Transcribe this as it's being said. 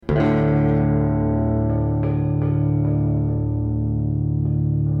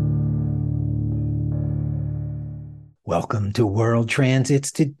Welcome to World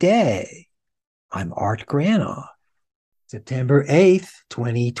Transits Today. I'm Art Granoff. September 8th,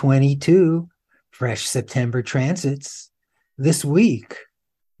 2022. Fresh September transits. This week,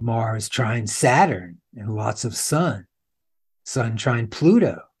 Mars trine Saturn and lots of Sun. Sun trine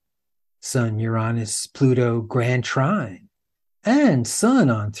Pluto. Sun Uranus Pluto grand trine. And Sun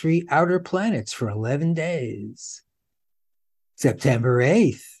on 3 outer planets for 11 days. September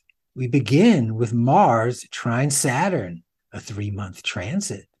 8th, we begin with Mars trine Saturn, a 3-month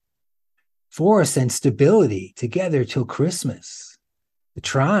transit. Force and stability together till Christmas. The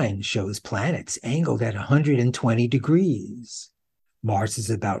trine shows planets angled at 120 degrees. Mars is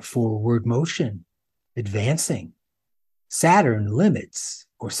about forward motion, advancing. Saturn limits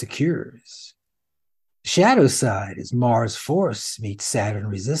or secures. The shadow side is Mars force meets Saturn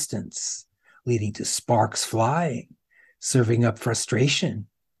resistance, leading to sparks flying, serving up frustration,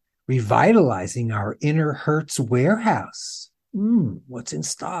 revitalizing our inner Hertz warehouse. What's in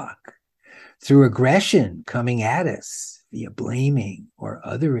stock? Through aggression coming at us via blaming or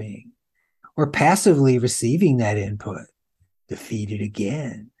othering, or passively receiving that input, defeated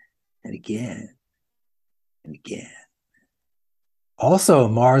again and again and again. Also,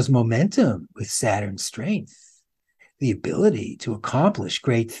 Mars momentum with Saturn strength, the ability to accomplish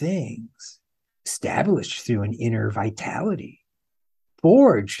great things, established through an inner vitality,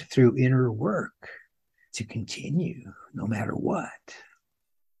 forged through inner work to continue no matter what.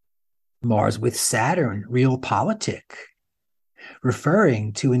 Mars with Saturn, realpolitik,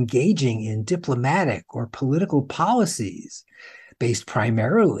 referring to engaging in diplomatic or political policies based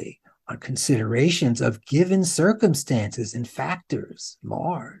primarily on considerations of given circumstances and factors,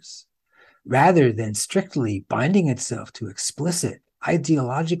 Mars, rather than strictly binding itself to explicit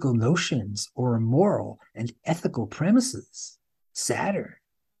ideological notions or moral and ethical premises, Saturn.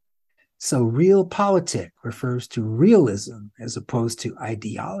 So realpolitik refers to realism as opposed to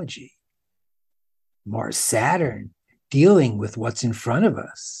ideology. Mars Saturn dealing with what's in front of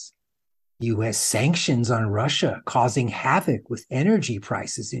us. US sanctions on Russia causing havoc with energy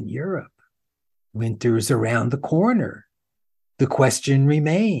prices in Europe. Winter's around the corner. The question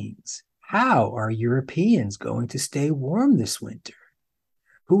remains, how are Europeans going to stay warm this winter?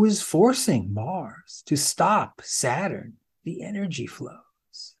 Who is forcing Mars to stop Saturn, the energy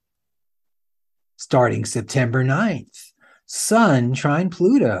flows? Starting September 9th, Sun trine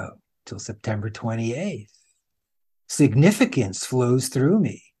Pluto till September 28th. Significance flows through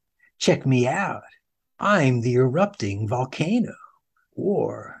me. Check me out. I'm the erupting volcano,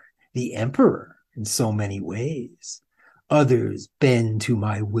 or the emperor in so many ways. Others bend to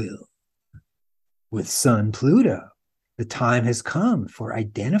my will. With Sun Pluto, the time has come for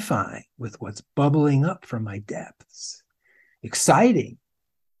identifying with what's bubbling up from my depths. Exciting,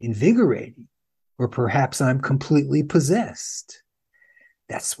 invigorating, or perhaps I'm completely possessed.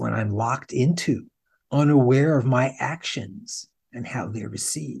 That's when I'm locked into, unaware of my actions and how they're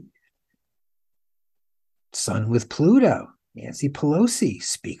received. Sun with Pluto, Nancy Pelosi,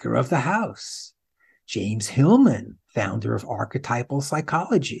 Speaker of the House. James Hillman, founder of archetypal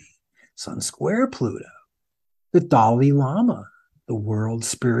psychology, Sun square Pluto. The Dalai Lama, the world's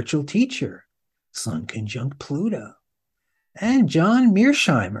spiritual teacher, Sun conjunct Pluto. And John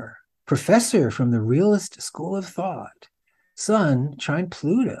Mearsheimer, professor from the Realist School of Thought, Sun trine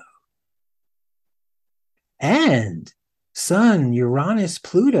Pluto. And Sun, Uranus,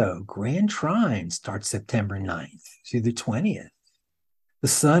 Pluto, grand trine starts September 9th through the 20th. The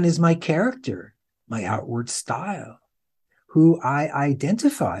Sun is my character, my outward style, who I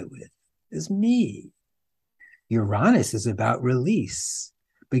identify with as me. Uranus is about release,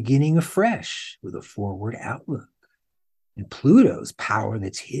 beginning afresh with a forward outlook. And Pluto's power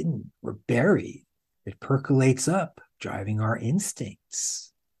that's hidden or buried, that percolates up, driving our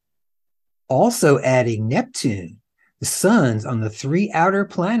instincts. Also adding Neptune, the Sun's on the 3 outer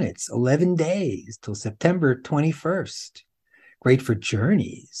planets, 11 days till September 21st. Great for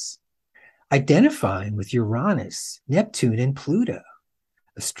journeys. Identifying with Uranus, Neptune, and Pluto.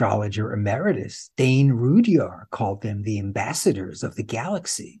 Astrologer emeritus Dane Rudyard called them the ambassadors of the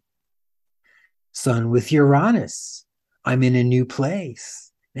galaxy. Sun with Uranus. I'm in a new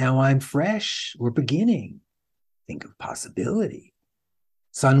place. Now I'm fresh. We're beginning. Think of possibility.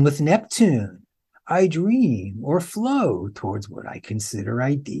 Sun with Neptune. I dream or flow towards what I consider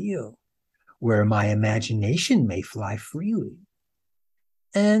ideal, where my imagination may fly freely.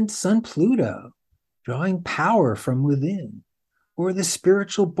 And Sun Pluto, drawing power from within, or the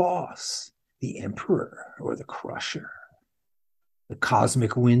spiritual boss, the emperor or the crusher. The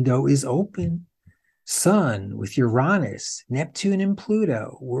cosmic window is open. Sun with Uranus, Neptune, and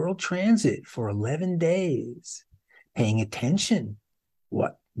Pluto, world transit for 11 days. paying attention.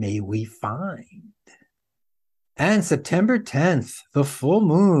 What may we find? And September 10th, the full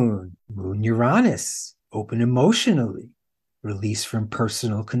moon, Moon Uranus, open emotionally, release from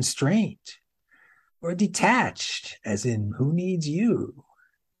personal constraint, or detached, as in who needs you?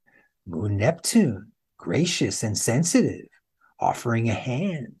 Moon Neptune, gracious and sensitive, offering a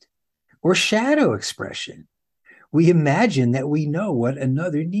hand, or shadow expression. We imagine that we know what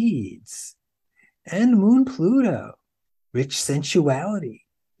another needs. And Moon Pluto, rich sensuality,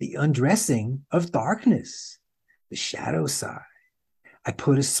 the undressing of darkness, the shadow side. I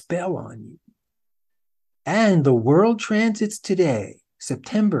put a spell on you. And the world transits today,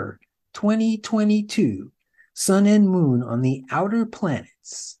 September 2022, Sun and Moon on the outer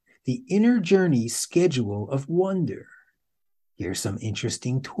planets, the inner journey schedule of wonder. Here's some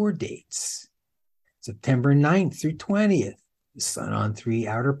interesting tour dates. September 9th through 20th, the Sun on 3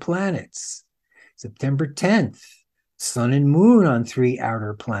 outer planets. September 10th, Sun and Moon on 3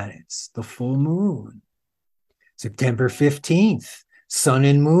 outer planets, the full moon. September 15th, Sun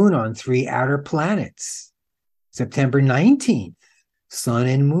and Moon on 3 outer planets. September 19th, Sun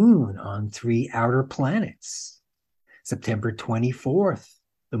and Moon on 3 outer planets. September 24th,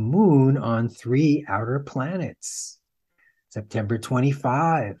 the Moon on 3 outer planets. September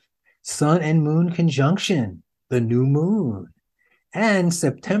 25, Sun and Moon conjunction, the new moon. And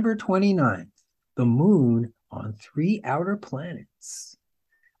September 29th, the Moon on 3 outer planets.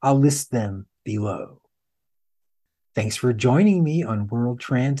 I'll list them below. Thanks for joining me on World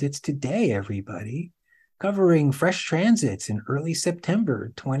Transits today, everybody, covering fresh transits in early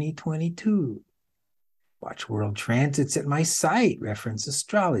September 2022. Watch World Transits at my site, Reference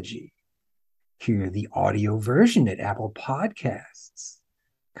Astrology. Hear the audio version at Apple Podcasts.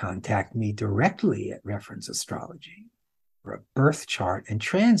 Contact me directly at Reference Astrology for a birth chart and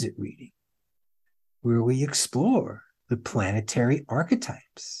transit reading, where we explore the planetary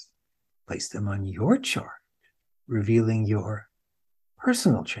archetypes, place them on your chart, revealing your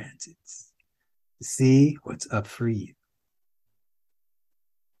personal transits to see what's up for you.